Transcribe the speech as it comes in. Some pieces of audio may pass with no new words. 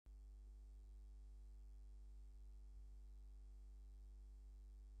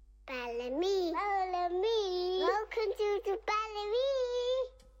Follow me. Welcome to the Ballerine.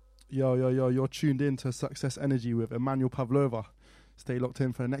 Yo, you're tuned in to Success Energy with Emanuel Pavlova. Stay locked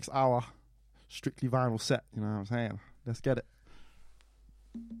in for the next hour. Strictly vinyl set, you know what I'm saying? Let's get it.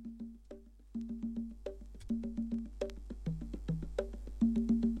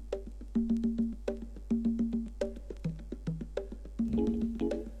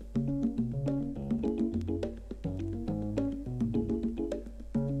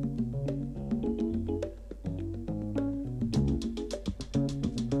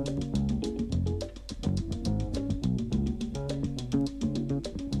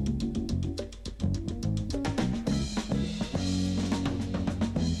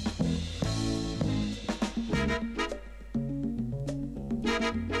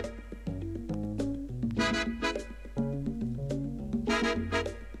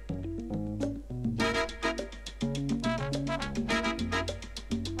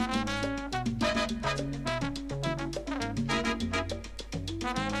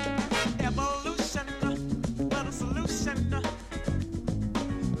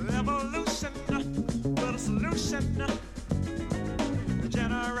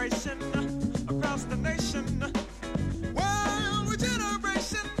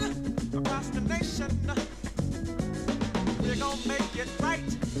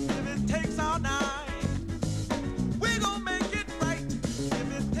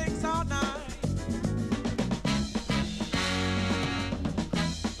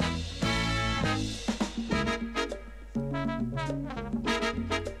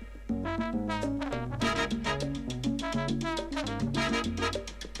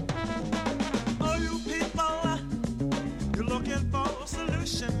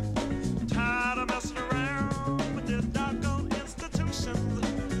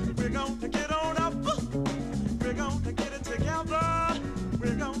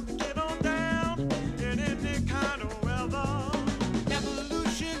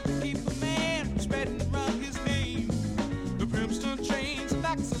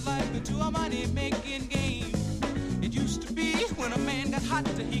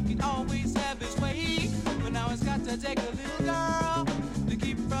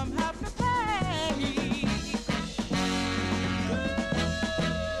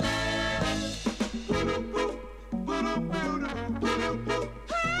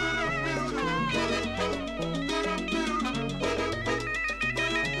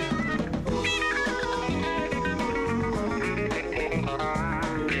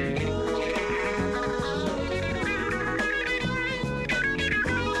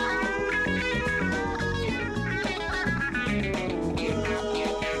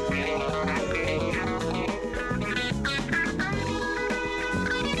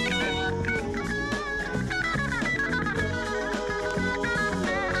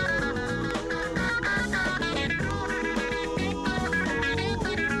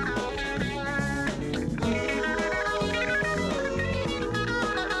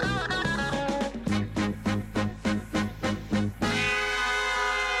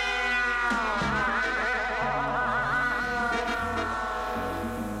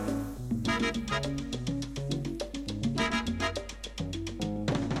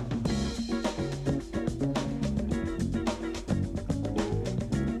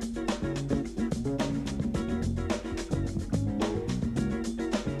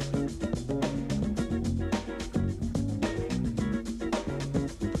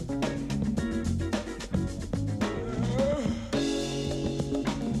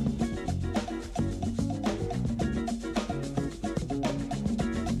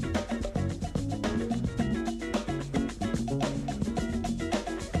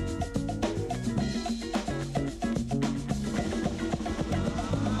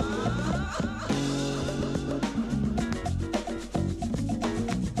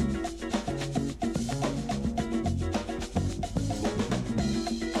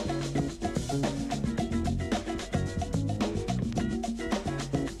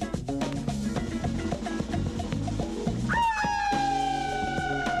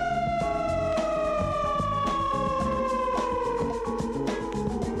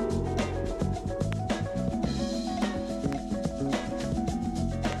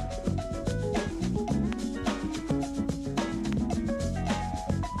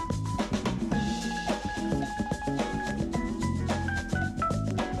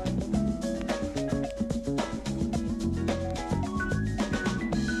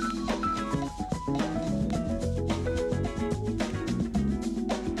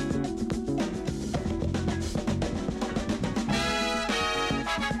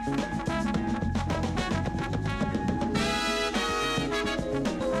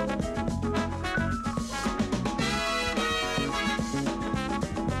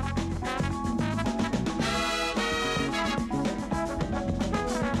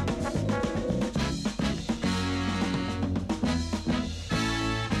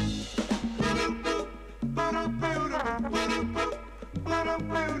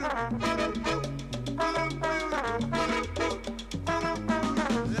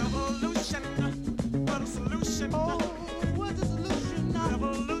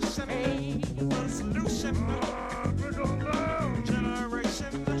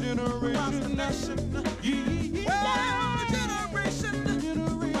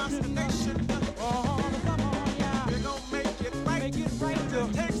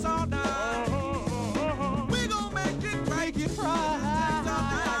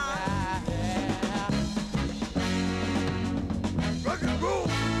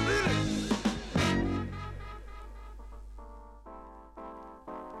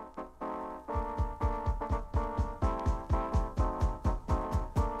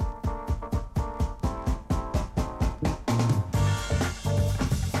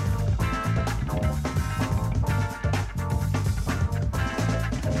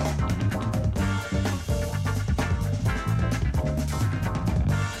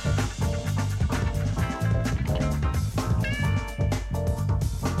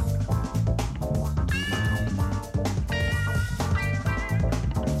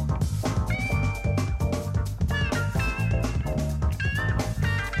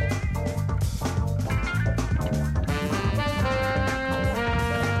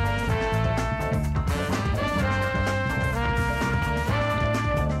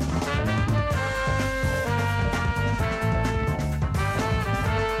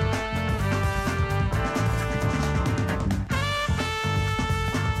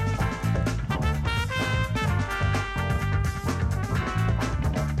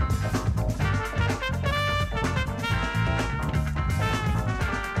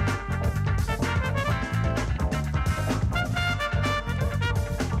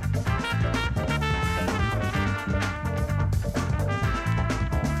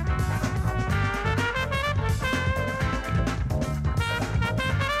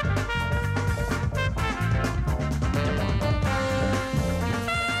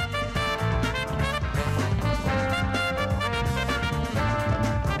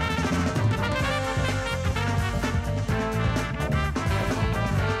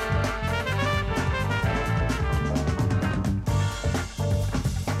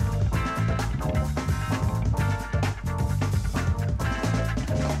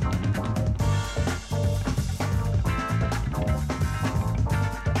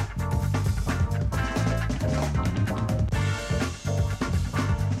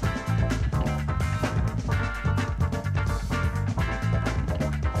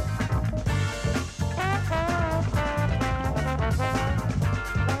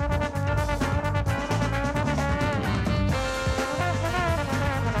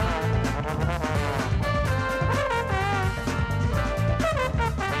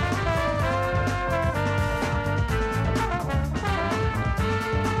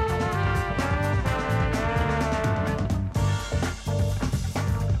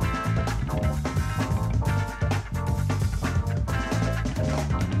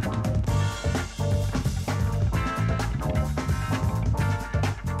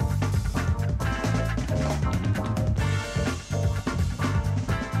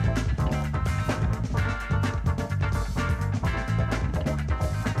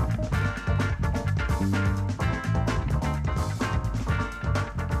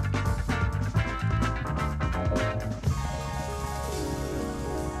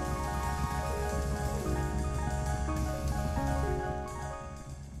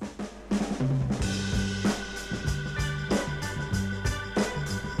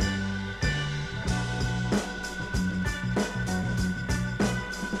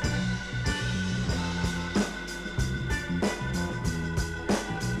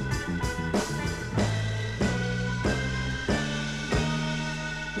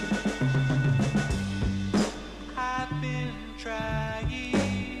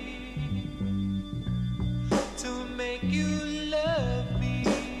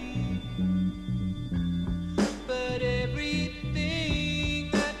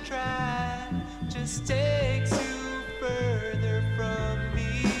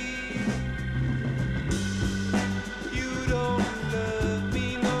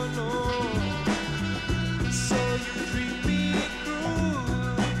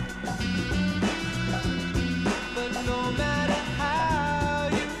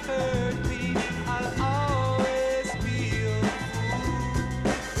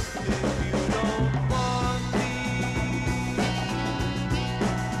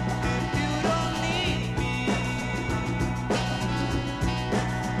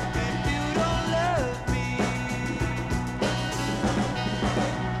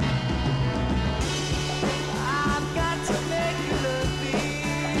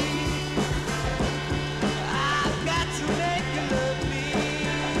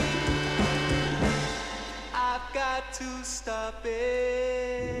 to stop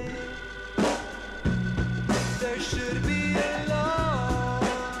it. There should be a law,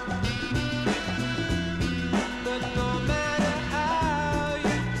 but no matter how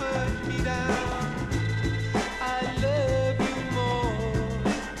you put me down, I love you more.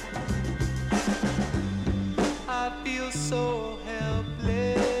 I feel so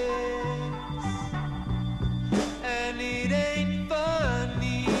helpless, and it ain't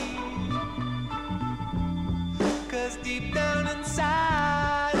funny, 'cause deep down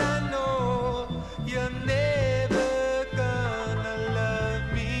inside I know you're never gonna love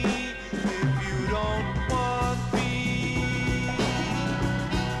me if you don't want me,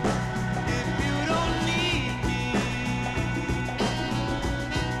 if you don't need me,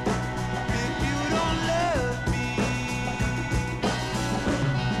 if you don't love me.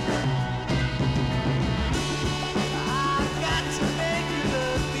 I've got to make you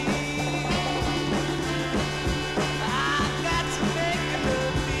love me. I've got to make you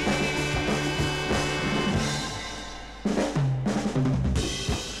love me.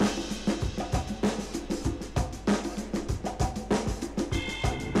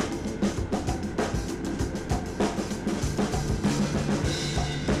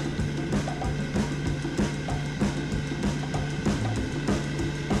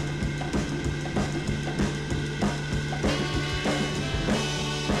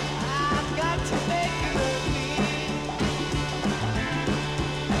 I've got to make you love me.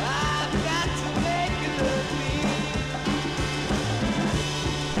 I've got to make you love me.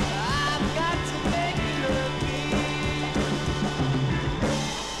 I've got to make you love me.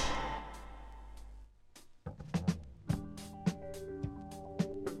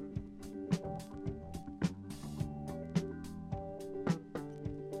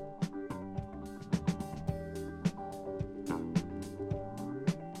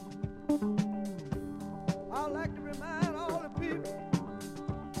 I'd like to remind all the people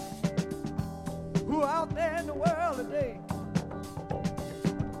who are out there in the world today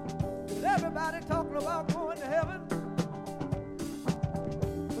that everybody talking about going to heaven,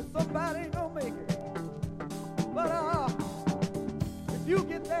 but somebody ain't gonna make it. But if you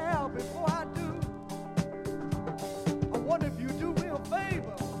get there before I do, I wonder if you do me a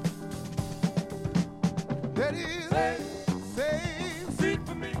favor. That is, save Seat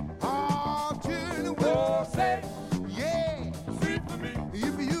for me, all children oh will say, yeah. seat for me,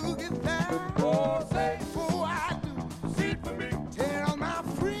 If you get down oh say, before I do, seat for me, tell my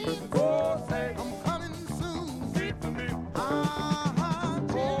friends oh say, I'm coming soon. seat for me, Uh-huh,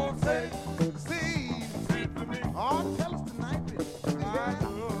 oh say, see, seat for me. all tell us tonight that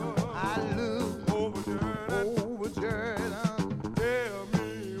I love over Jordan. Tell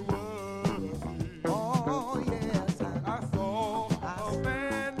me what I see. Oh yes, I saw a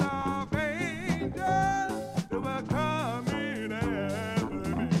band of angels that were coming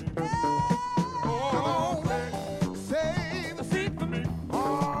after me. Oh, say, save a seat for me.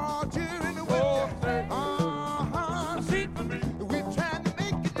 all children Oh, will say, uh-huh. a seat for me. We're trying to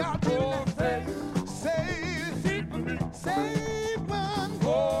make it out Oh, tonight. say, Save, a seat for me. save one,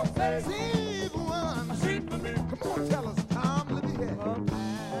 Oh, say, save one. a seat for me. Come on, tell us, Tom, let me hear.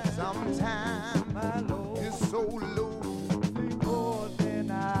 Sometime My Lord, it's so low. more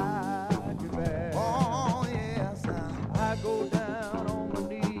than I can bear. Oh yes, I go down on my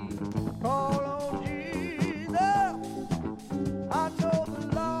knees, call on Jesus. I know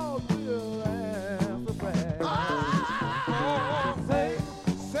the Lord will answer prayer. Oh, say,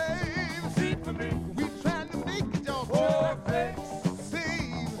 save. seat for me. We trying to make it, y'all. Oh, say,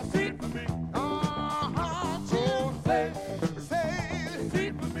 Save. seat for me. Uh-huh, Oh, children. say, Save.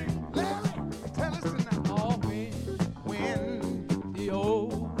 seat for me. Larry, tell us tonight. Oh, when When, the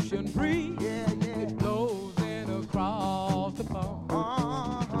ocean breeze yeah, it blows in across the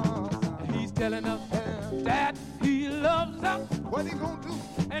pond, he's telling us that he loves us what he gonna do?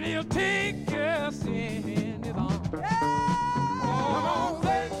 and he'll take us in his arms. Come Oh, on,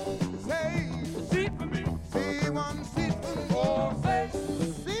 say, save. seat for me. Save one, seat for me. Oh, say,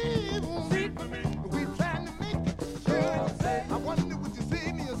 Save one. seat for me. We trying to make it. Oh, say, I wonder would you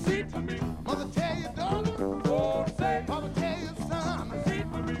save me a seat? seat for me. Mother tell your daughter. Oh, say, Father tell your son. seat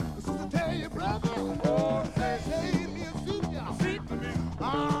for me. Sister tell your brother. Oh, say, Save me a seat, y'all. seat for me.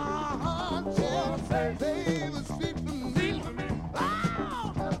 Uh-huh, chill. say, Save a seat for me. Seat for me.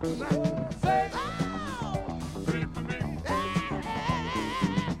 Oh, Say, oh. seat for me. Yeah.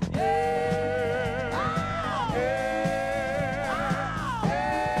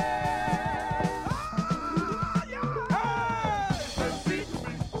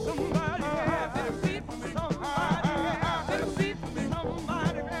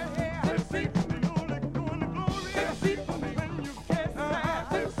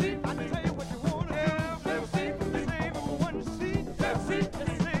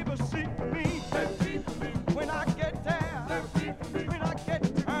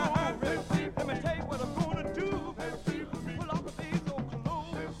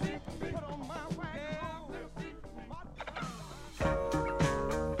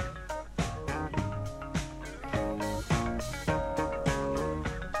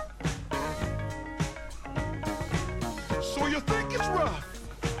 So you think it's rough.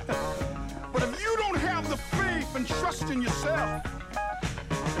 But if you don't have the faith and trust in yourself,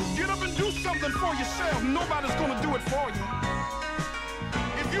 and get up and do something for yourself, nobody's gonna do it for you.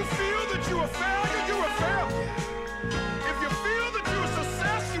 If you feel that you're a failure, you're a failure. If you feel that you're a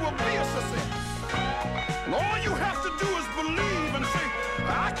success, you will be a success. And all you have to do is believe and say,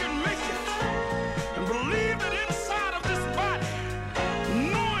 I can make it. And believe that inside of this body,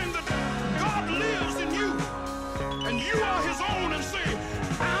 knowing that God lives in you, and you are his own, and say,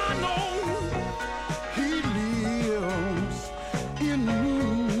 I know he lives in me.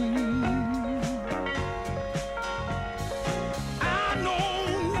 I know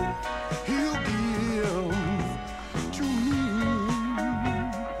he'll give to me.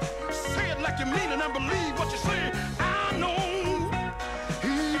 Say it like you mean it and believe what you say. I know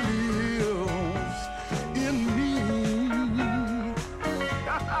he lives in me.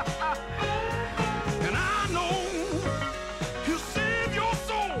 And I know he'll save your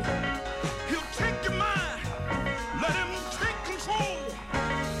soul. He'll take your mind. Let him take control.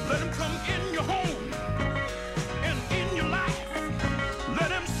 Let him come in your home and in your life.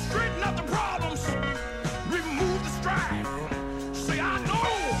 Let him straighten out the problems. Remove the strife. Say, I know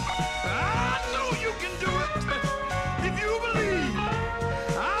you can do it. If you believe,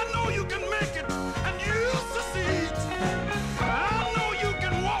 I know you can make it and you succeed. I know you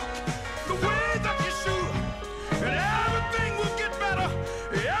can walk the way that you should. And everything will get better.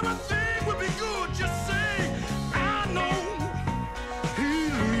 Everything will be good. Just say, I know he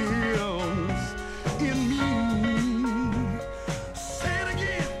lives in me. Say it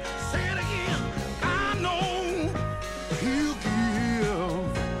again. Say it again. I know he'll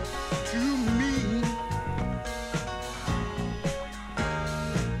give to me.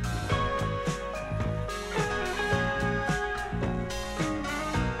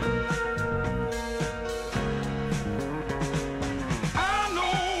 I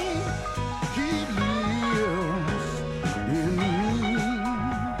know he lives in me.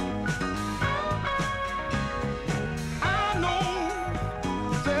 I know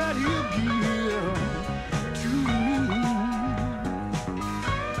that he'll give to me.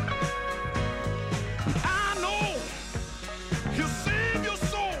 I know he'll save your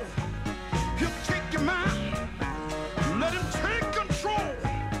soul. He'll take your mind. Let him take control.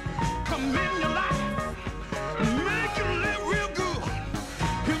 Come in your life. Make you live real good.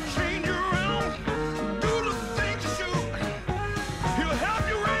 He'll change you around. Do the things you should. He'll help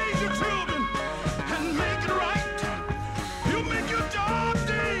you raise your children and make it right. He'll make your dark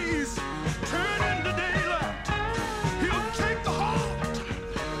days turn into daylight. He'll take the heart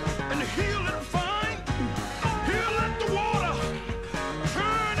and heal it fine. He'll let the water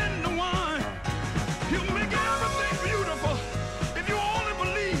turn into wine. He'll make everything beautiful if you only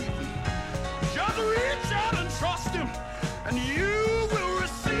believe. Just reach out and trust him, and you will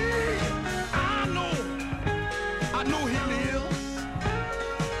receive. I know he lives.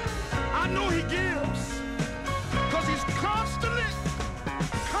 I know he gives, because he's constantly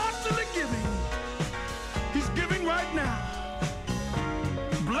giving. He's giving right now.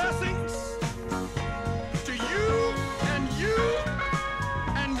 Blessings to you and you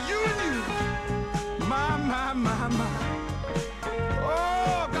and you and you. My.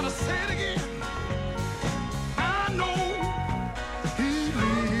 Oh, gotta say it again. I know he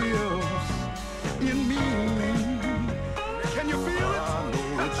lives in me. Can you feel it?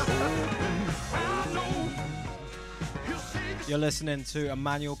 I know he'll save you You're listening to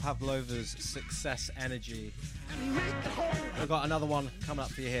Emanuel Pavlova's Success Energy. and make it whole. We've got another one coming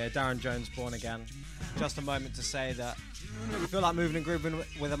up for you here. Darren Jones, Born Again. Just a moment to say that if you feel like moving and grooving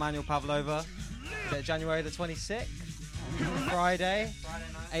with Emanuel Pavlova, is it January the 26th? Friday,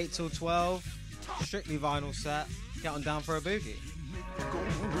 8 till 12. Strictly vinyl set. Get on down for a boogie.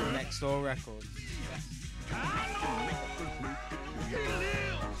 Next Door Records. He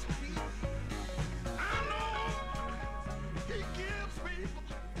lives. I know he gives people.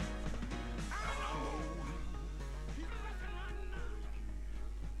 I know he's blessing right now.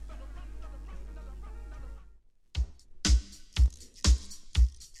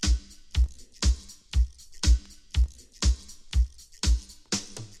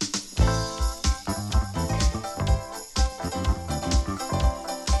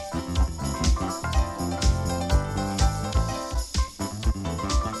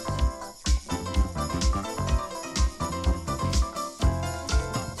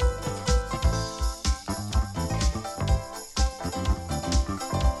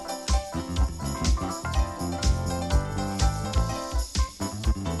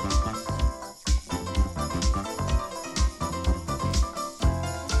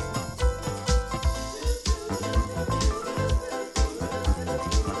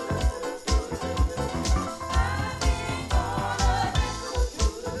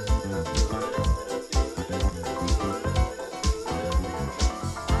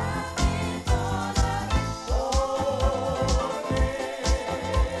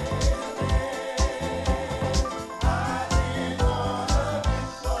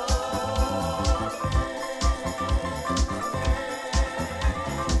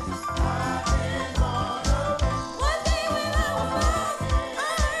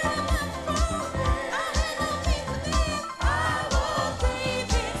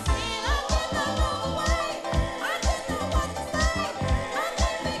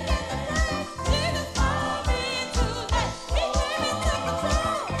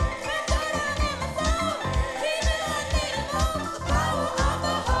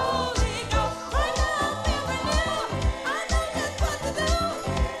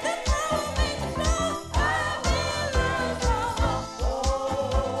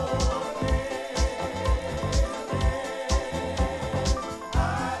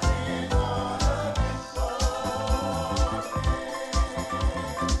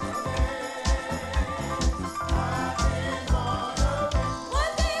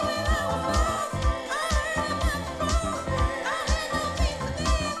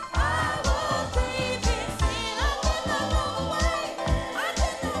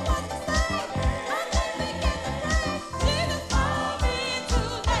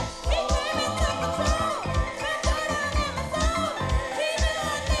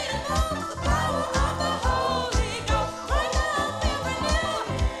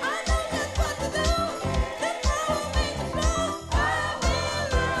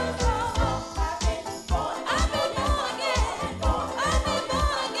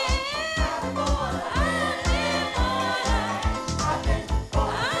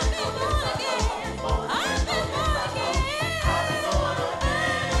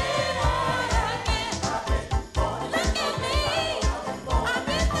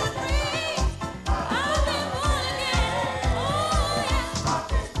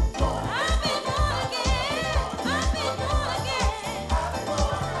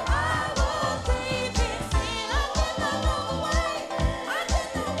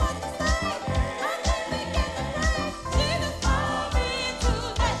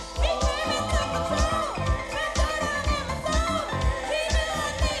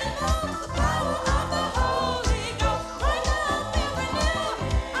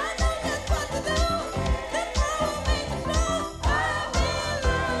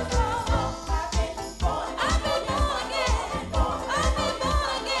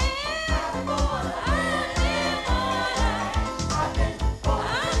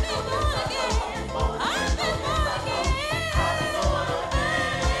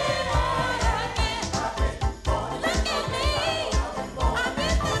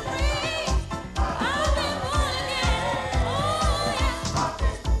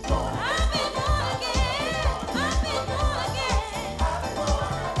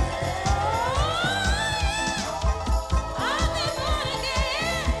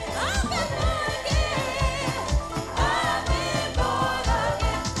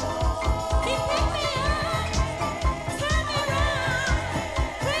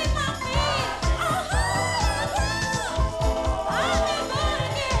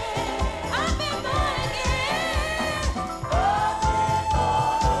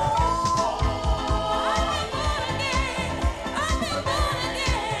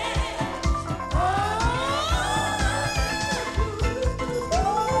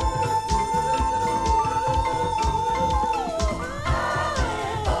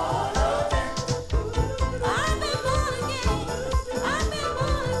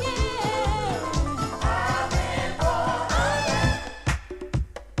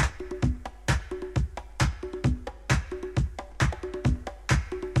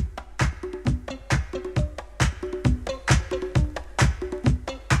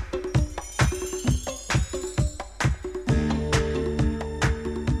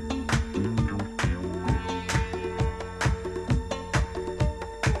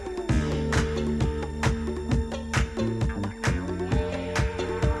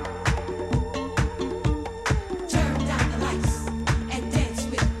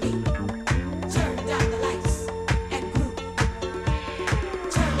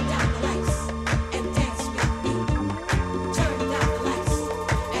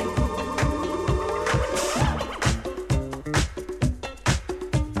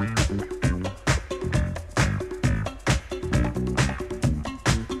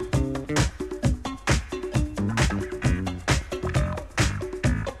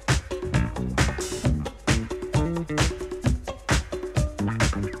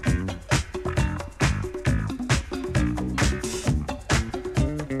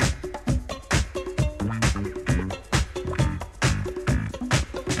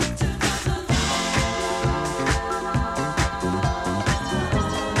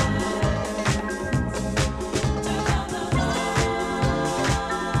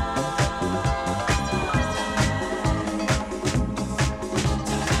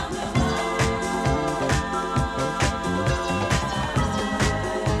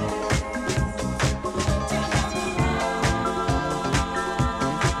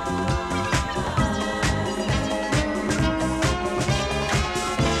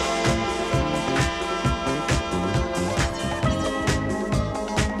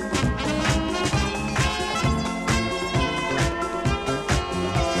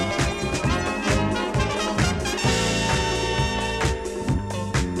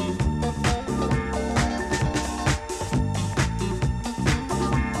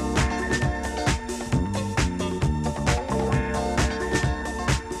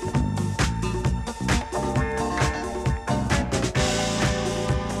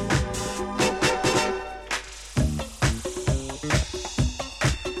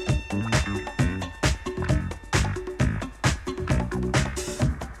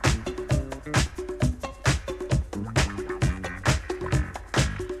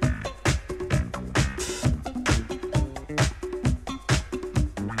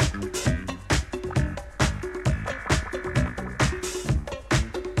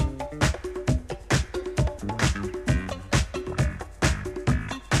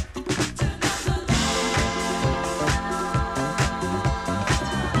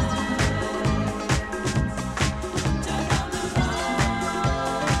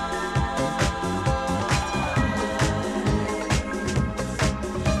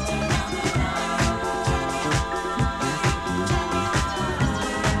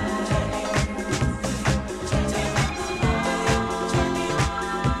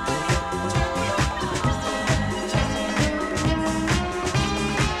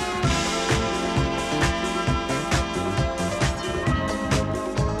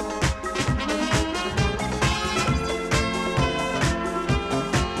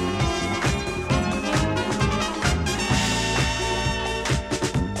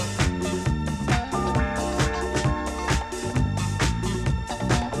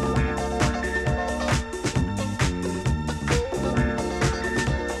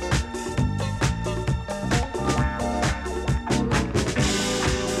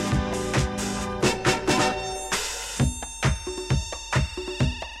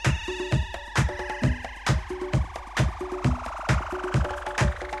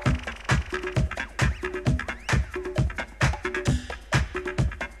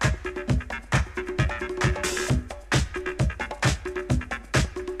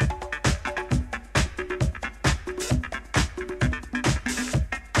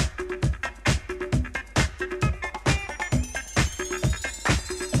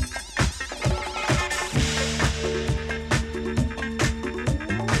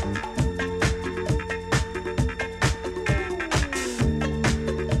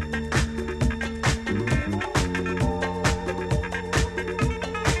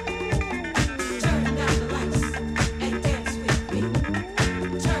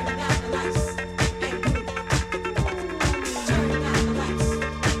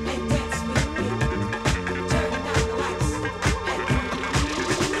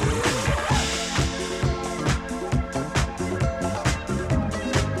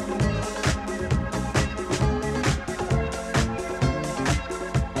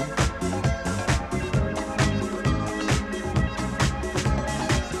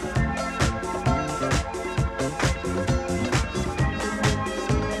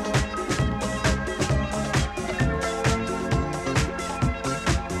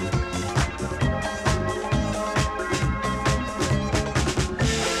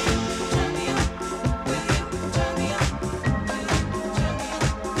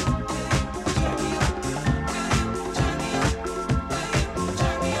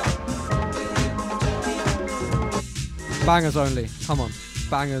 Bangers only. Come on.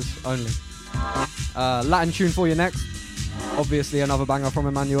 Bangers only. Latin tune for you next. Obviously another banger from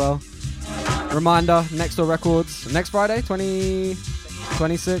Emanuel. Reminder, Next Door Records. Next Friday,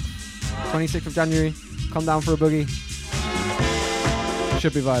 26th of January. Come down for a boogie.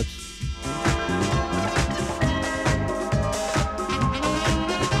 Should be vibes.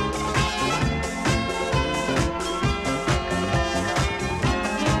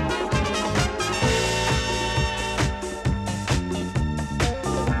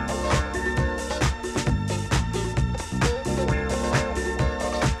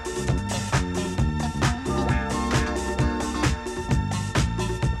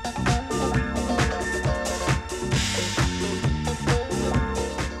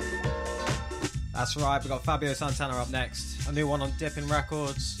 That's right, we got Fabio Santana up next. A new one on Dippin'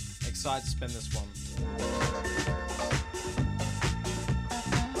 Records. Excited to spin this one.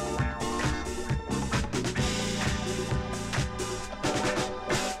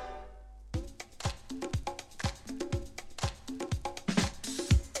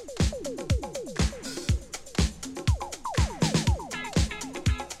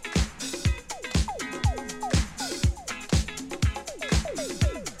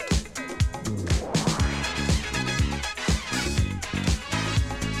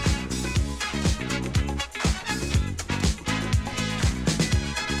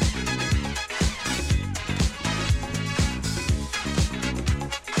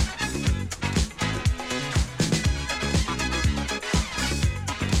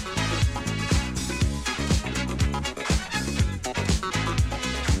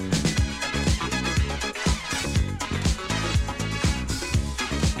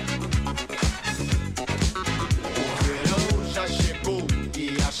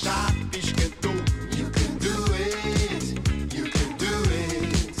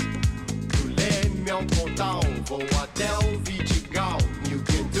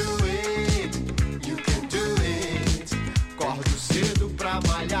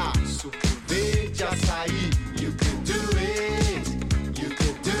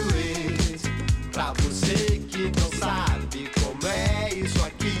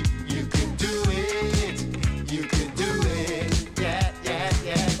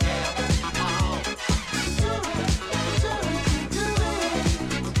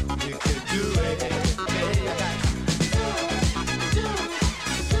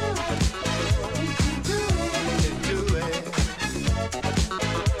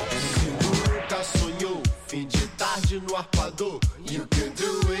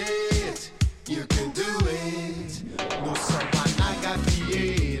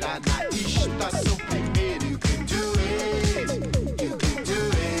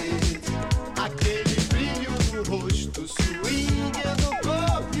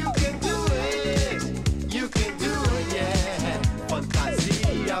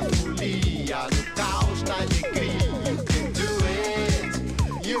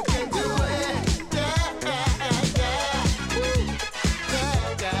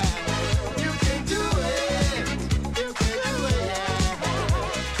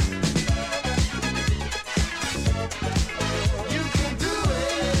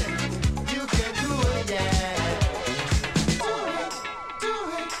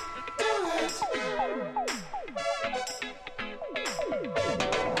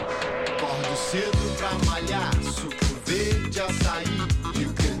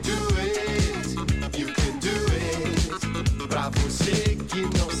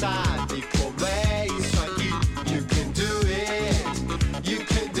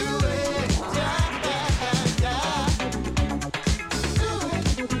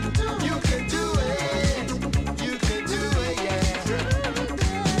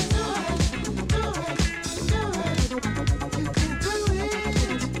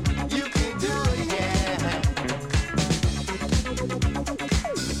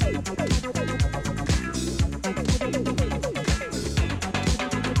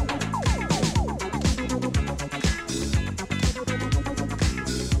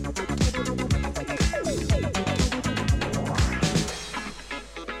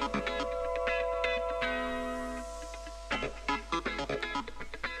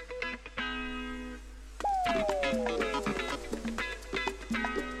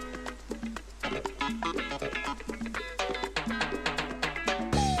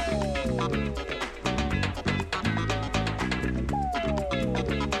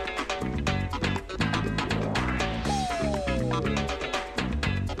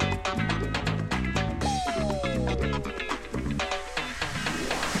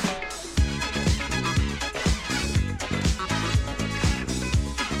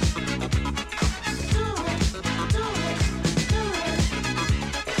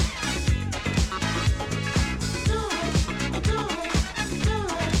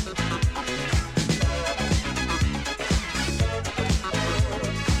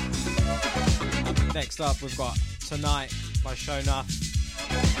 up, we've got Tonight by Shona.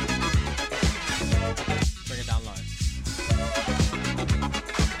 Bring it down low.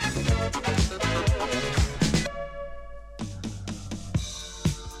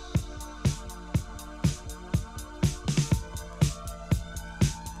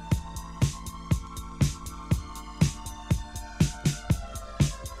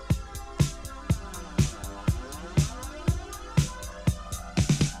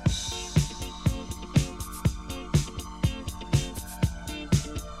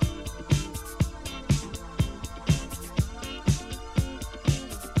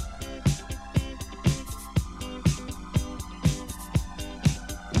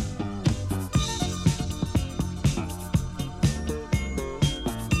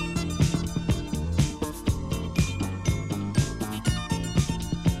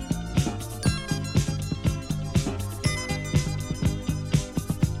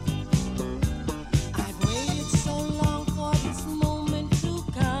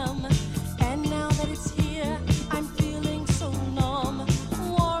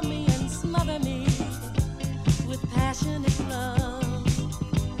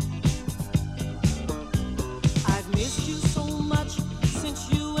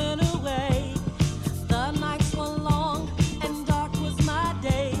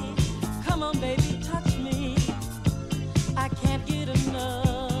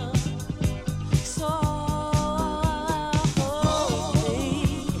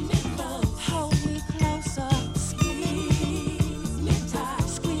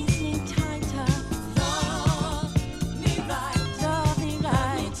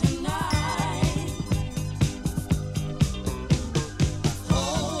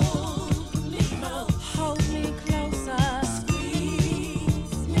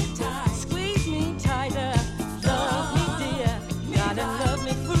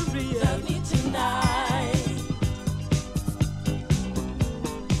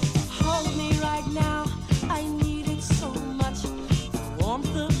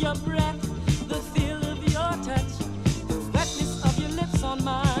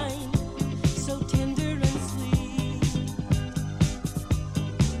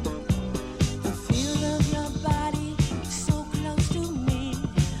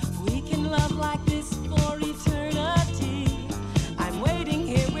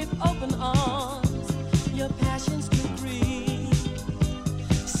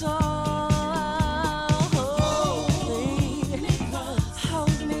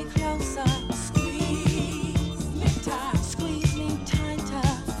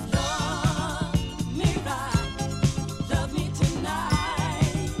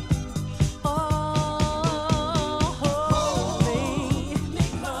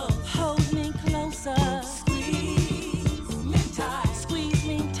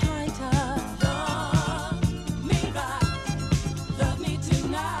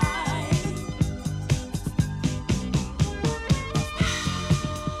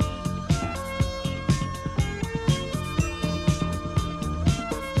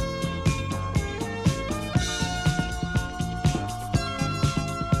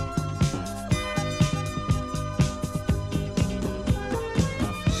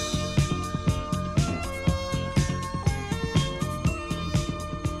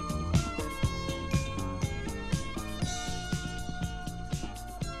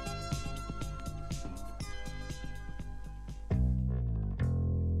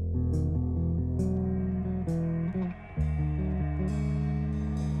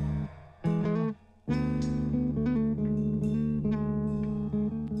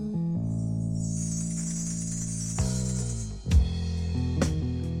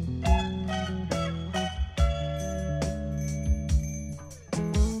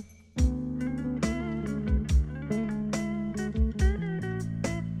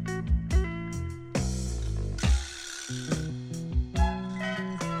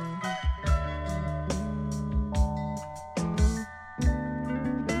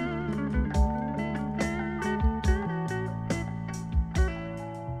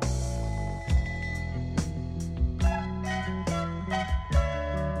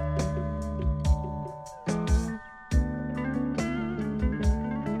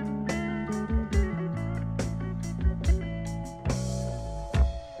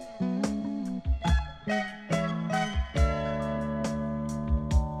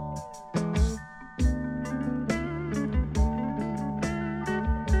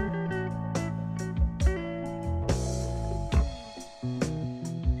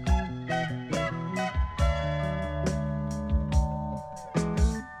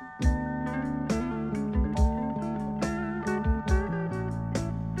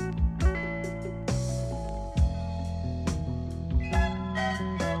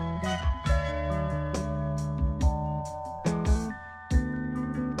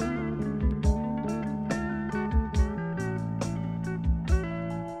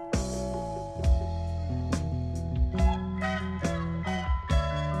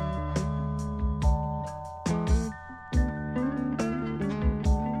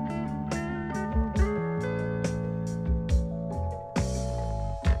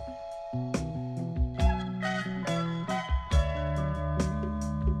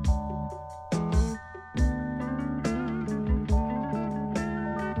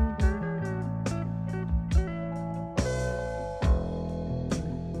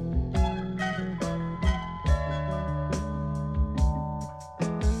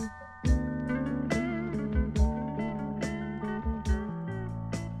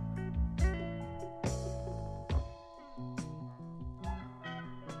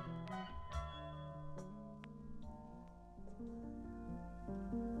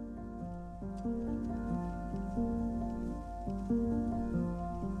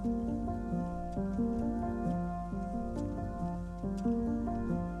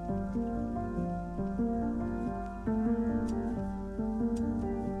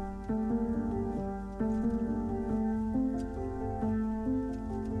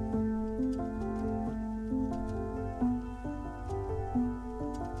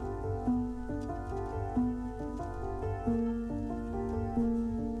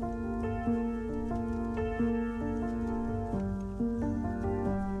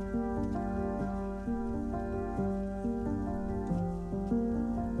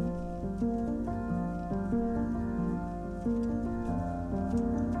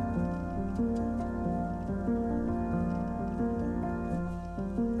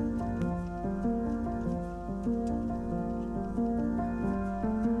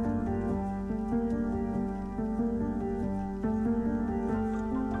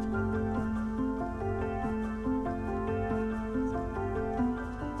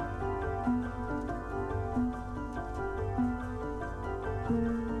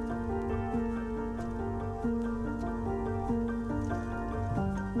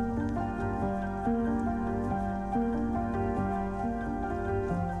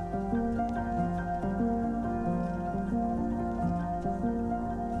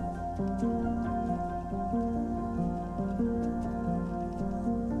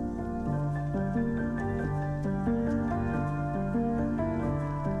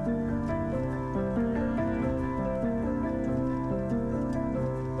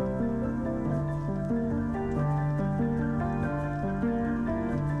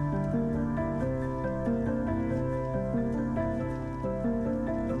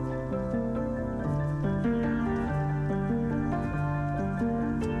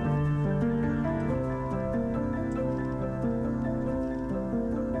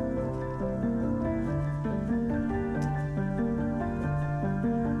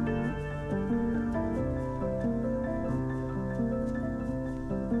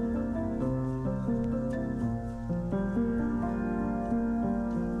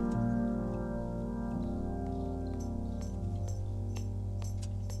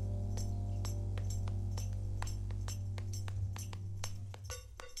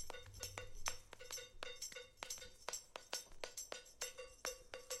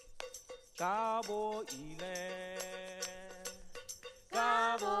 Cabo ile,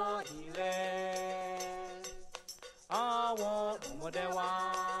 Cabo ile. I want Omodewa,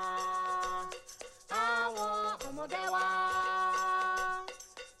 I want Omodewa.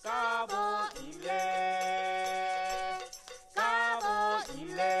 Cabo ile, Cabo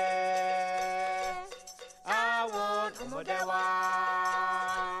ile. I want Omodewa,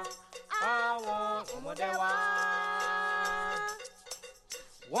 I want Omodewa.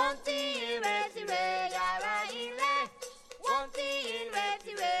 One thing retire yara ile, one thing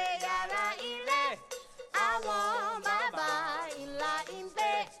retire yara ile. I want Baba in la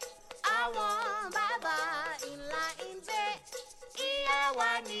imbe, I want Baba in la imbe. Iya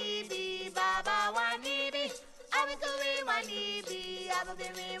wanibi, Baba wanibi, abituri wanibi,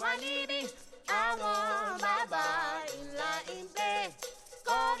 abituri wanibi. I want Baba in la imbe,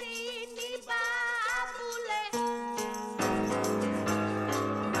 kori ni ba abule.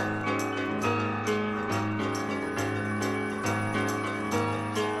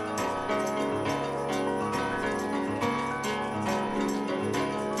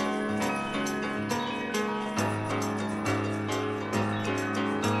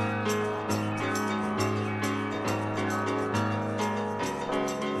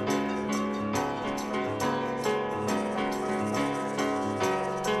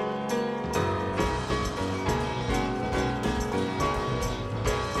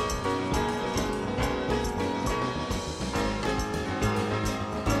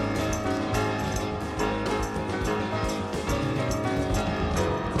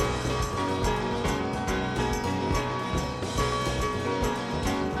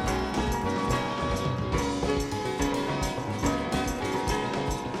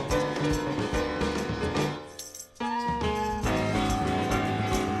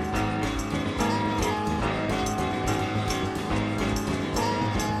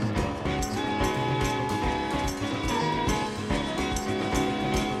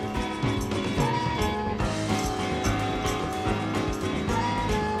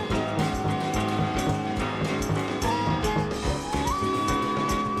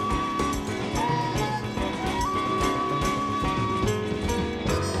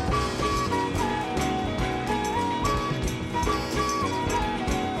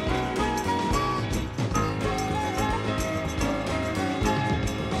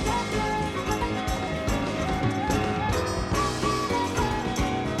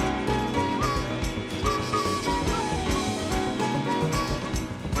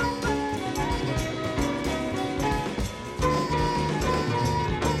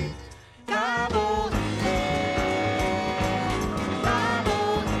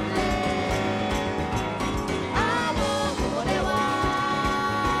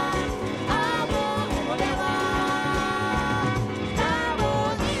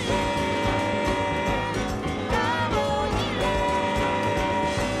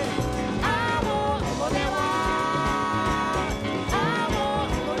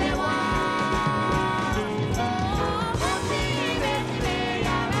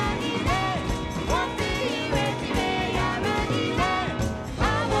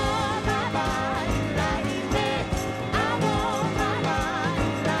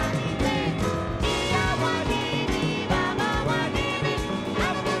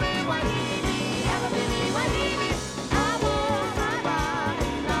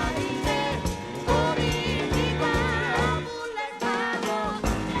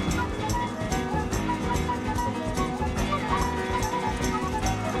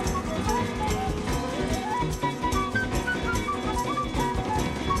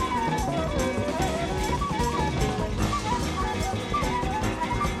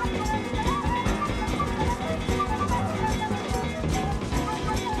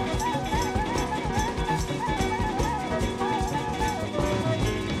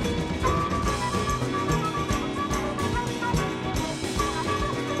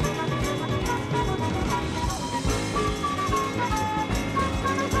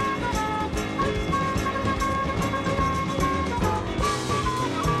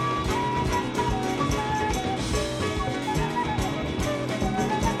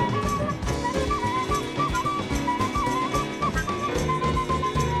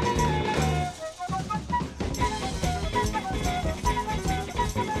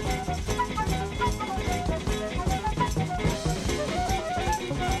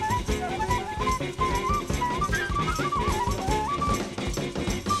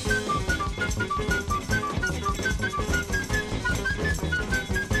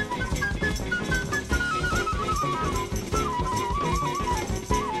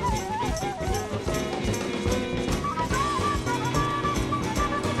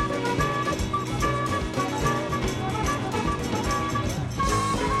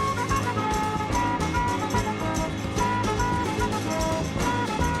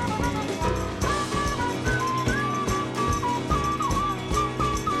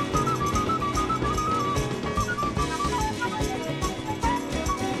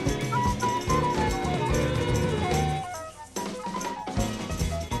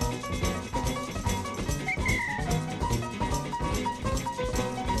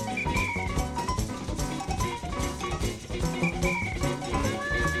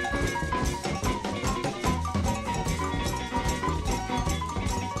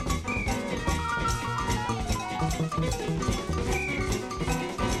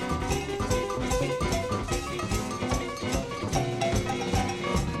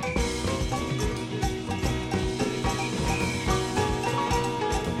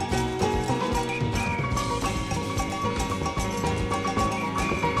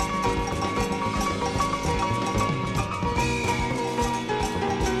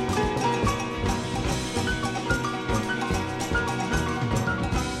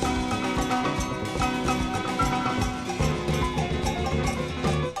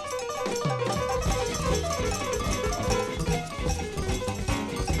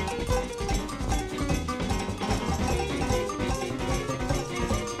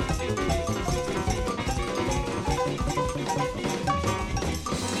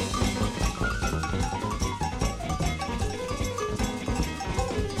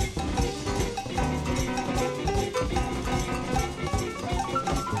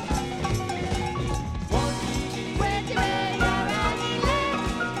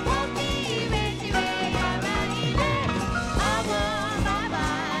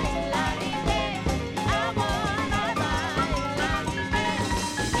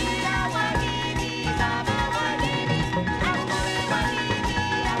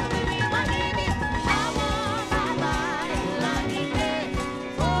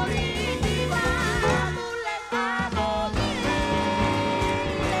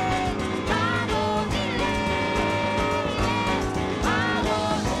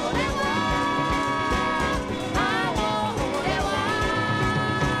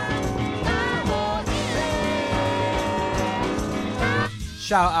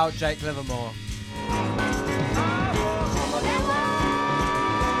 Shout out Jake Livermore.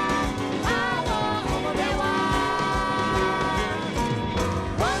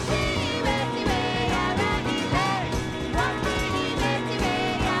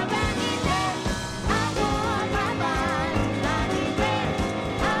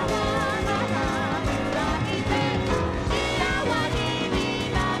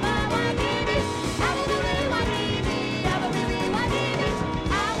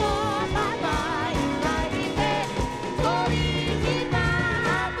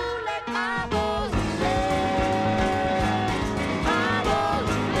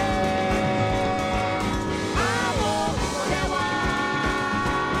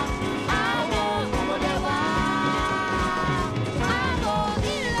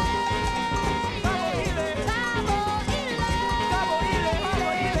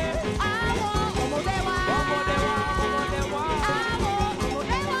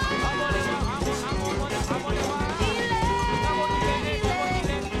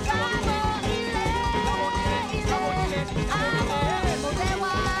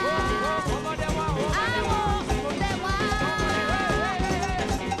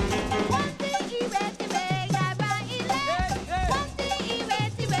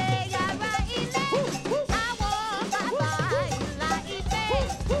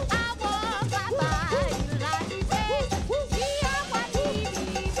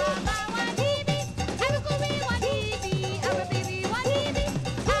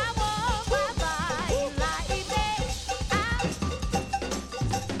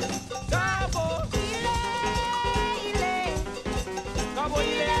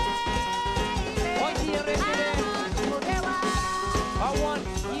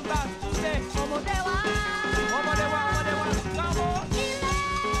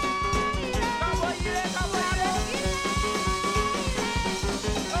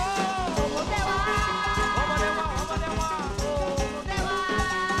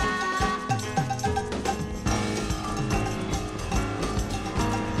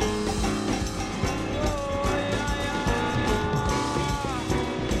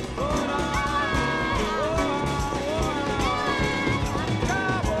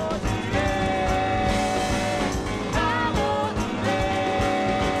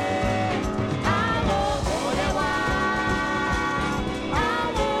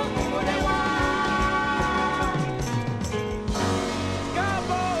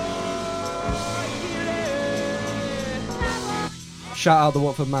 Shout out the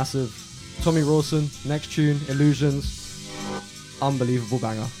Watford Massive. Tommy Rawson, next tune, Illusions. Unbelievable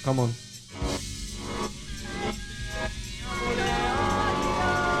banger. Come on.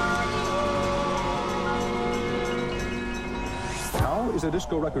 How is a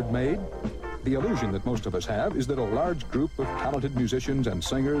disco record made? The illusion that most of us have is that a large group of talented musicians and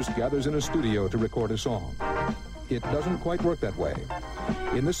singers gathers in a studio to record a song. It doesn't quite work that way.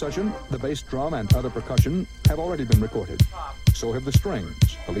 In this session, the bass drum and other percussion have already been recorded. So have the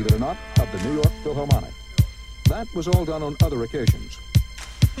strings, believe it or not, of the New York Philharmonic. That was all done on other occasions.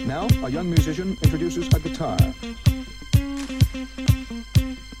 Now, a young musician introduces a guitar.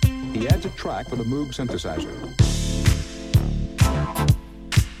 He adds a track for the Moog synthesizer.